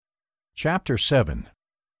Chapter 7.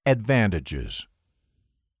 Advantages.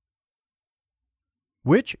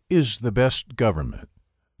 Which is the best government?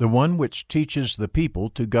 The one which teaches the people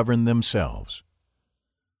to govern themselves.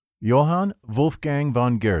 Johann Wolfgang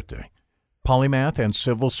von Goethe, polymath and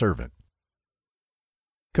civil servant.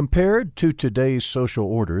 Compared to today's social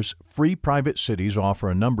orders, free private cities offer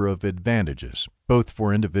a number of advantages, both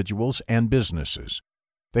for individuals and businesses.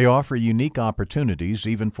 They offer unique opportunities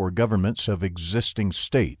even for governments of existing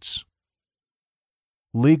states.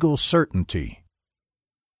 Legal certainty.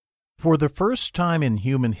 For the first time in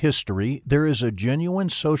human history, there is a genuine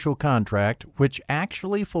social contract which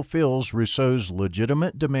actually fulfills Rousseau's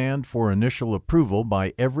legitimate demand for initial approval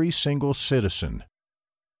by every single citizen.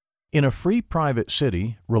 In a free private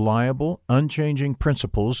city, reliable, unchanging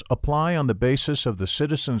principles apply on the basis of the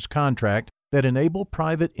citizen's contract that enable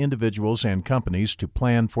private individuals and companies to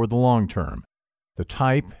plan for the long term. The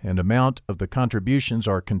type and amount of the contributions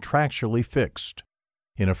are contractually fixed.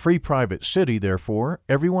 In a free private city, therefore,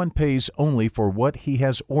 everyone pays only for what he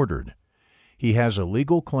has ordered. He has a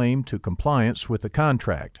legal claim to compliance with the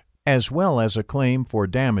contract, as well as a claim for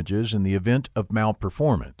damages in the event of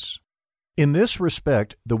malperformance. In this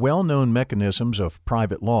respect, the well-known mechanisms of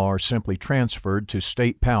private law are simply transferred to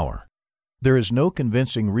state power. There is no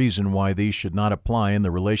convincing reason why these should not apply in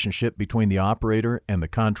the relationship between the operator and the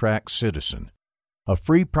contract citizen. A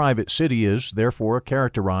free private city is, therefore,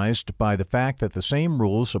 characterized by the fact that the same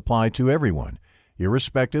rules apply to everyone,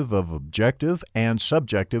 irrespective of objective and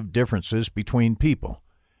subjective differences between people.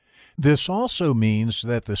 This also means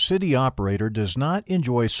that the city operator does not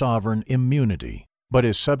enjoy sovereign immunity, but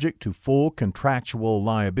is subject to full contractual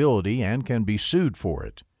liability and can be sued for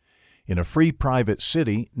it. In a free private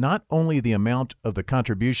city, not only the amount of the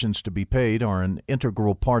contributions to be paid are an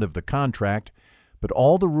integral part of the contract, but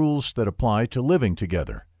all the rules that apply to living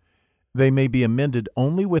together. They may be amended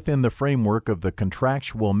only within the framework of the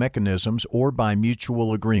contractual mechanisms or by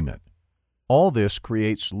mutual agreement. All this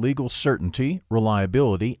creates legal certainty,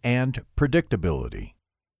 reliability, and predictability.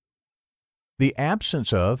 The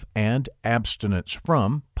absence of and abstinence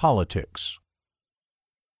from politics.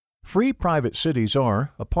 Free private cities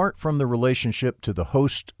are, apart from the relationship to the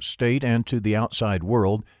host state and to the outside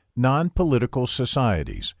world, non-political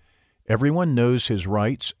societies. Everyone knows his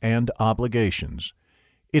rights and obligations.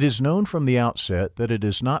 It is known from the outset that it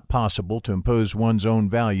is not possible to impose one's own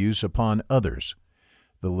values upon others.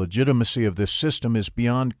 The legitimacy of this system is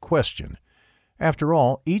beyond question. After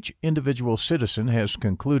all, each individual citizen has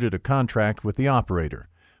concluded a contract with the operator,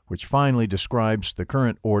 which finally describes the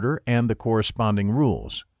current order and the corresponding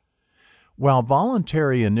rules. While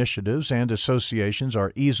voluntary initiatives and associations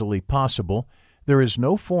are easily possible, there is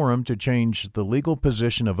no forum to change the legal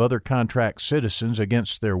position of other contract citizens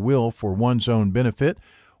against their will for one's own benefit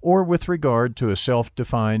or with regard to a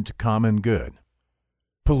self-defined common good.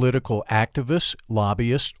 Political activists,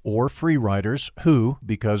 lobbyists, or free riders who,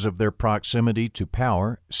 because of their proximity to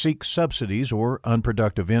power, seek subsidies or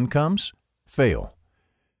unproductive incomes, fail.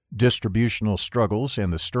 Distributional struggles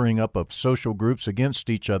and the stirring up of social groups against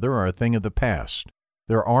each other are a thing of the past.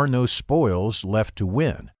 There are no spoils left to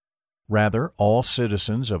win. Rather, all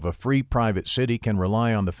citizens of a free private city can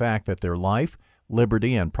rely on the fact that their life,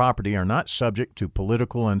 liberty, and property are not subject to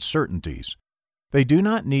political uncertainties. They do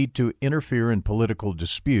not need to interfere in political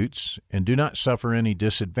disputes and do not suffer any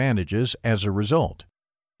disadvantages as a result.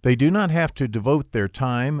 They do not have to devote their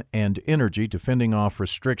time and energy to fending off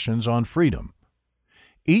restrictions on freedom.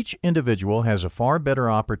 Each individual has a far better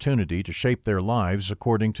opportunity to shape their lives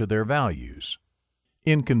according to their values.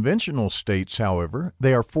 In conventional states, however,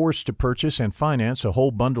 they are forced to purchase and finance a whole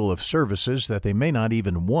bundle of services that they may not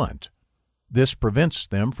even want. This prevents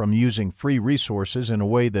them from using free resources in a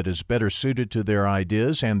way that is better suited to their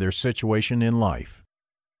ideas and their situation in life.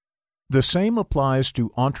 The same applies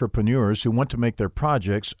to entrepreneurs who want to make their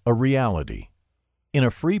projects a reality. In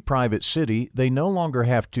a free private city, they no longer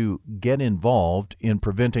have to get involved in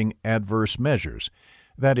preventing adverse measures.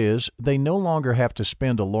 That is, they no longer have to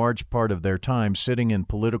spend a large part of their time sitting in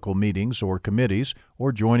political meetings or committees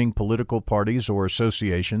or joining political parties or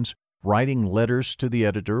associations, writing letters to the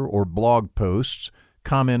editor or blog posts,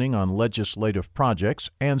 commenting on legislative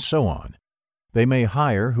projects, and so on. They may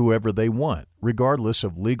hire whoever they want, regardless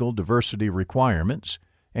of legal diversity requirements,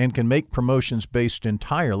 and can make promotions based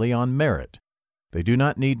entirely on merit. They do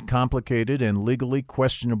not need complicated and legally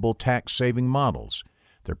questionable tax-saving models.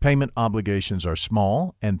 Their payment obligations are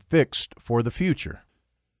small and fixed for the future.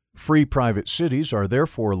 Free private cities are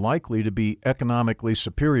therefore likely to be economically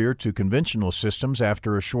superior to conventional systems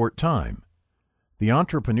after a short time. The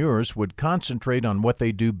entrepreneurs would concentrate on what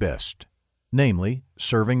they do best, namely,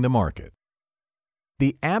 serving the market.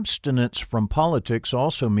 The abstinence from politics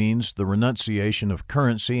also means the renunciation of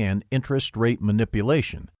currency and interest rate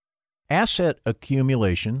manipulation. Asset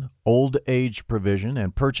accumulation, old age provision,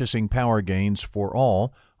 and purchasing power gains for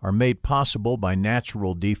all are made possible by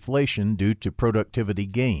natural deflation due to productivity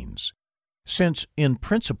gains. Since, in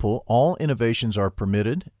principle, all innovations are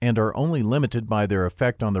permitted and are only limited by their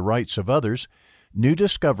effect on the rights of others, new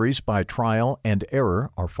discoveries by trial and error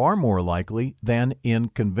are far more likely than in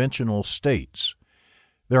conventional states.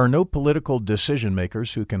 There are no political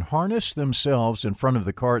decision-makers who can harness themselves in front of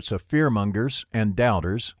the carts of fearmongers and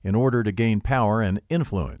doubters in order to gain power and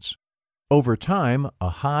influence. Over time, a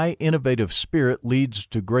high innovative spirit leads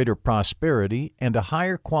to greater prosperity and a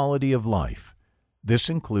higher quality of life. This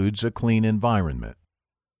includes a clean environment.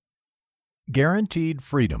 Guaranteed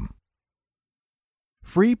freedom.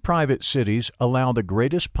 Free private cities allow the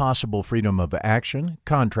greatest possible freedom of action,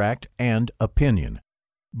 contract, and opinion.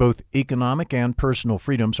 Both economic and personal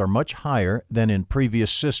freedoms are much higher than in previous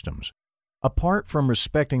systems. Apart from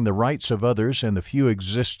respecting the rights of others and the few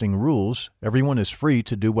existing rules, everyone is free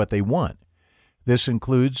to do what they want. This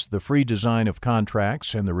includes the free design of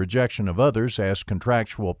contracts and the rejection of others as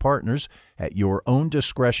contractual partners at your own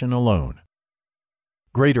discretion alone.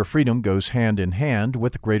 Greater freedom goes hand in hand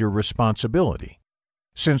with greater responsibility.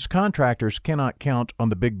 Since contractors cannot count on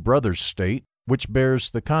the Big Brother state, which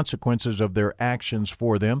bears the consequences of their actions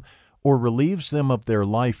for them or relieves them of their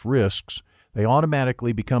life risks, they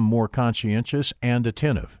automatically become more conscientious and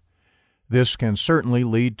attentive. This can certainly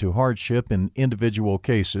lead to hardship in individual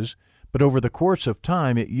cases, but over the course of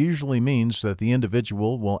time it usually means that the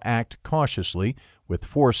individual will act cautiously with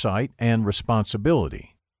foresight and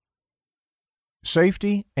responsibility.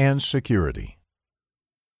 Safety and security.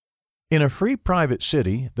 In a free private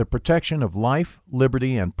city, the protection of life,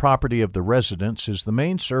 liberty, and property of the residents is the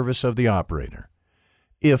main service of the operator.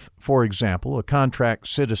 If, for example, a contract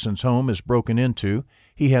citizen's home is broken into,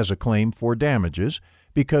 he has a claim for damages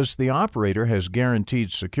because the operator has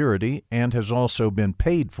guaranteed security and has also been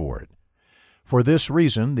paid for it. For this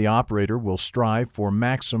reason, the operator will strive for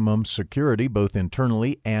maximum security both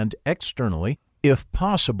internally and externally, if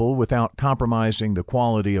possible without compromising the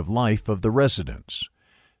quality of life of the residents.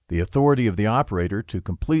 The authority of the operator to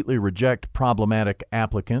completely reject problematic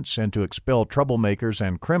applicants and to expel troublemakers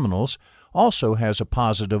and criminals also has a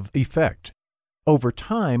positive effect. Over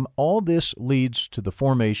time, all this leads to the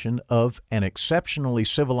formation of an exceptionally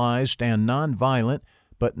civilized and nonviolent,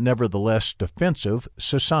 but nevertheless defensive,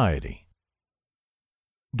 society.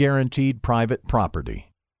 Guaranteed private property.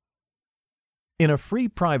 In a free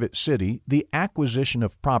private city, the acquisition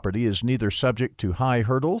of property is neither subject to high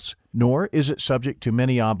hurdles, nor is it subject to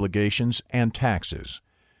many obligations and taxes.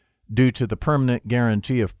 Due to the permanent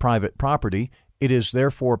guarantee of private property, it is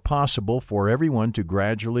therefore possible for everyone to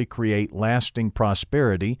gradually create lasting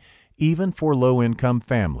prosperity, even for low-income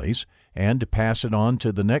families, and to pass it on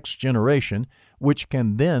to the next generation, which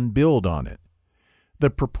can then build on it. The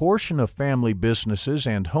proportion of family businesses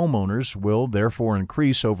and homeowners will therefore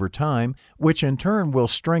increase over time, which in turn will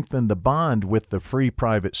strengthen the bond with the free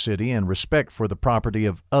private city and respect for the property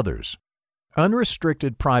of others.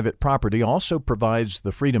 Unrestricted private property also provides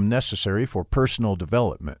the freedom necessary for personal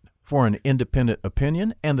development, for an independent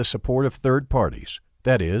opinion and the support of third parties,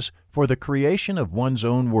 that is, for the creation of one's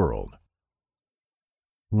own world.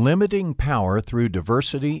 Limiting power through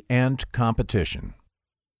diversity and competition.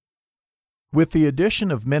 With the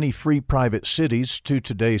addition of many free private cities to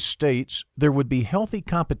today's states, there would be healthy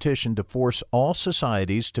competition to force all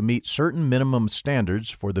societies to meet certain minimum standards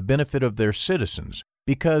for the benefit of their citizens,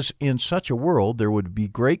 because in such a world there would be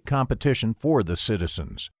great competition for the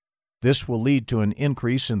citizens. This will lead to an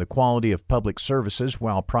increase in the quality of public services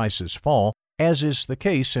while prices fall, as is the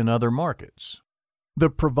case in other markets. The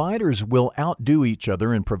providers will outdo each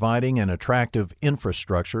other in providing an attractive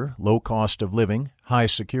infrastructure, low cost of living, high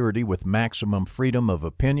security with maximum freedom of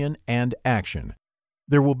opinion and action.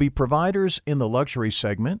 There will be providers in the luxury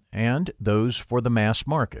segment and those for the mass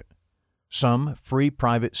market. Some free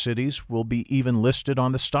private cities will be even listed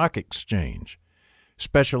on the stock exchange.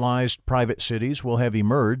 Specialized private cities will have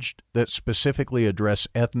emerged that specifically address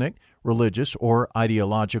ethnic, religious, or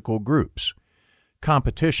ideological groups.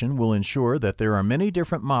 Competition will ensure that there are many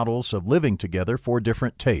different models of living together for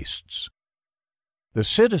different tastes. The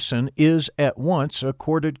citizen is at once a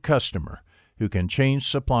courted customer who can change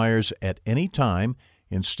suppliers at any time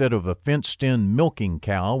instead of a fenced-in milking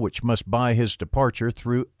cow which must buy his departure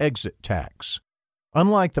through exit tax.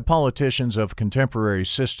 Unlike the politicians of contemporary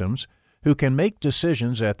systems, who can make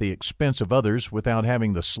decisions at the expense of others without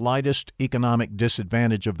having the slightest economic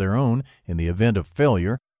disadvantage of their own in the event of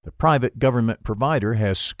failure, the private government provider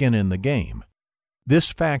has skin in the game. This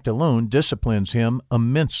fact alone disciplines him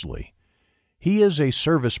immensely. He is a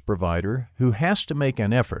service provider who has to make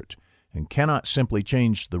an effort and cannot simply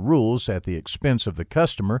change the rules at the expense of the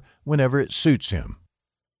customer whenever it suits him.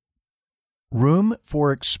 Room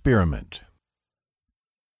for experiment.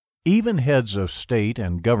 Even heads of state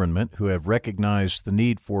and government who have recognized the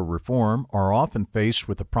need for reform are often faced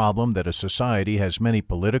with the problem that a society has many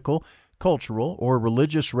political, cultural, or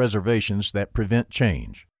religious reservations that prevent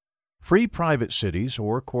change. Free private cities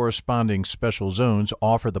or corresponding special zones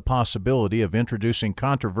offer the possibility of introducing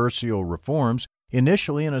controversial reforms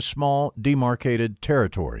initially in a small, demarcated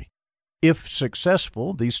territory. If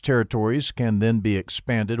successful, these territories can then be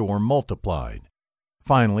expanded or multiplied.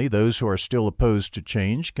 Finally, those who are still opposed to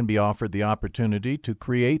change can be offered the opportunity to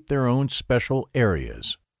create their own special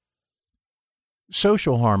areas.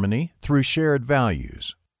 Social harmony through shared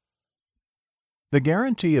values. The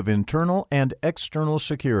guarantee of internal and external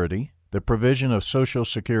security, the provision of social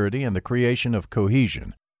security, and the creation of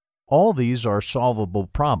cohesion. All these are solvable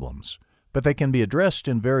problems, but they can be addressed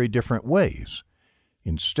in very different ways.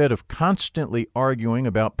 Instead of constantly arguing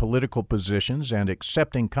about political positions and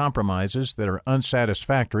accepting compromises that are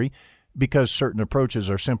unsatisfactory because certain approaches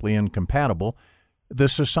are simply incompatible, the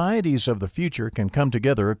societies of the future can come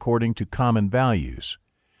together according to common values.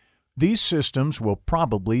 These systems will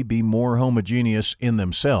probably be more homogeneous in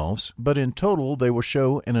themselves, but in total they will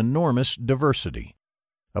show an enormous diversity.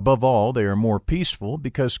 Above all, they are more peaceful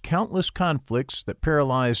because countless conflicts that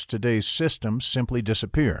paralyze today's systems simply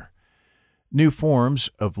disappear. New forms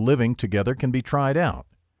of living together can be tried out.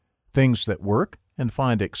 Things that work and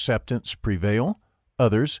find acceptance prevail,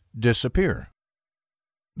 others disappear.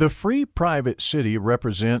 The free private city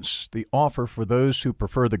represents the offer for those who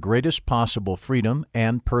prefer the greatest possible freedom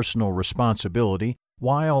and personal responsibility,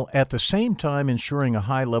 while at the same time ensuring a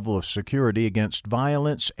high level of security against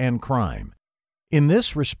violence and crime. In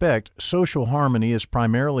this respect, social harmony is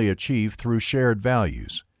primarily achieved through shared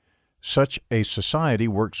values. Such a society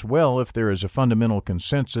works well if there is a fundamental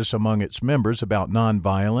consensus among its members about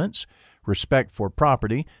nonviolence, respect for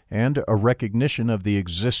property, and a recognition of the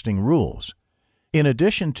existing rules. In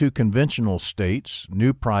addition to conventional states,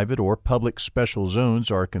 new private or public special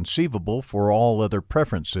zones are conceivable for all other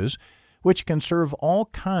preferences, which can serve all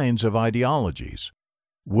kinds of ideologies.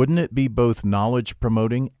 Wouldn't it be both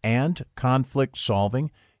knowledge-promoting and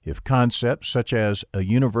conflict-solving if concepts such as a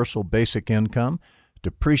universal basic income,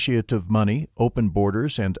 depreciative money, open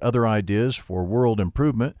borders, and other ideas for world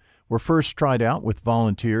improvement were first tried out with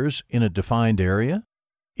volunteers in a defined area?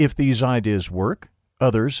 If these ideas work,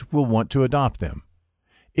 others will want to adopt them.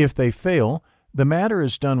 If they fail, the matter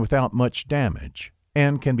is done without much damage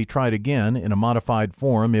and can be tried again in a modified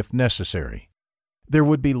form if necessary. There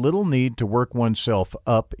would be little need to work oneself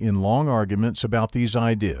up in long arguments about these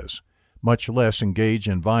ideas, much less engage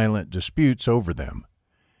in violent disputes over them.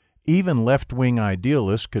 Even left-wing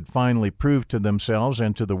idealists could finally prove to themselves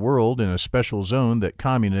and to the world in a special zone that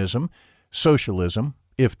communism, socialism,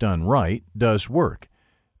 if done right, does work,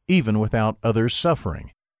 even without others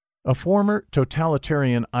suffering. A former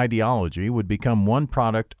totalitarian ideology would become one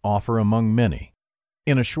product offer among many.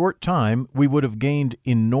 In a short time, we would have gained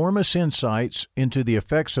enormous insights into the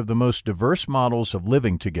effects of the most diverse models of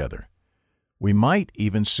living together. We might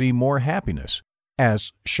even see more happiness,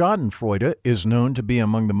 as schadenfreude is known to be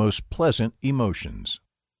among the most pleasant emotions.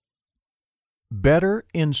 Better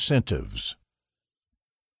incentives.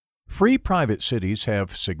 Free private cities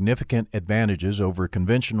have significant advantages over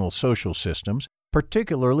conventional social systems,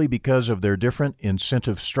 particularly because of their different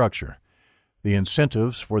incentive structure. The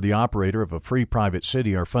incentives for the operator of a free private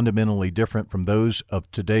city are fundamentally different from those of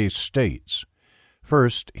today's states.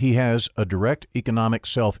 First, he has a direct economic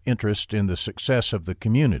self-interest in the success of the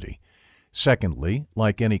community. Secondly,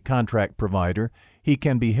 like any contract provider, he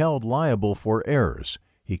can be held liable for errors.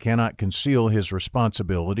 He cannot conceal his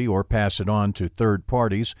responsibility or pass it on to third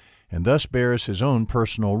parties, and thus bears his own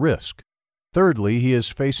personal risk. Thirdly, he is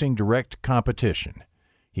facing direct competition.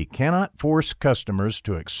 He cannot force customers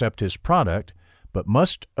to accept his product, but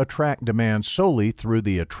must attract demand solely through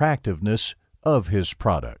the attractiveness of his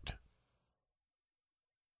product.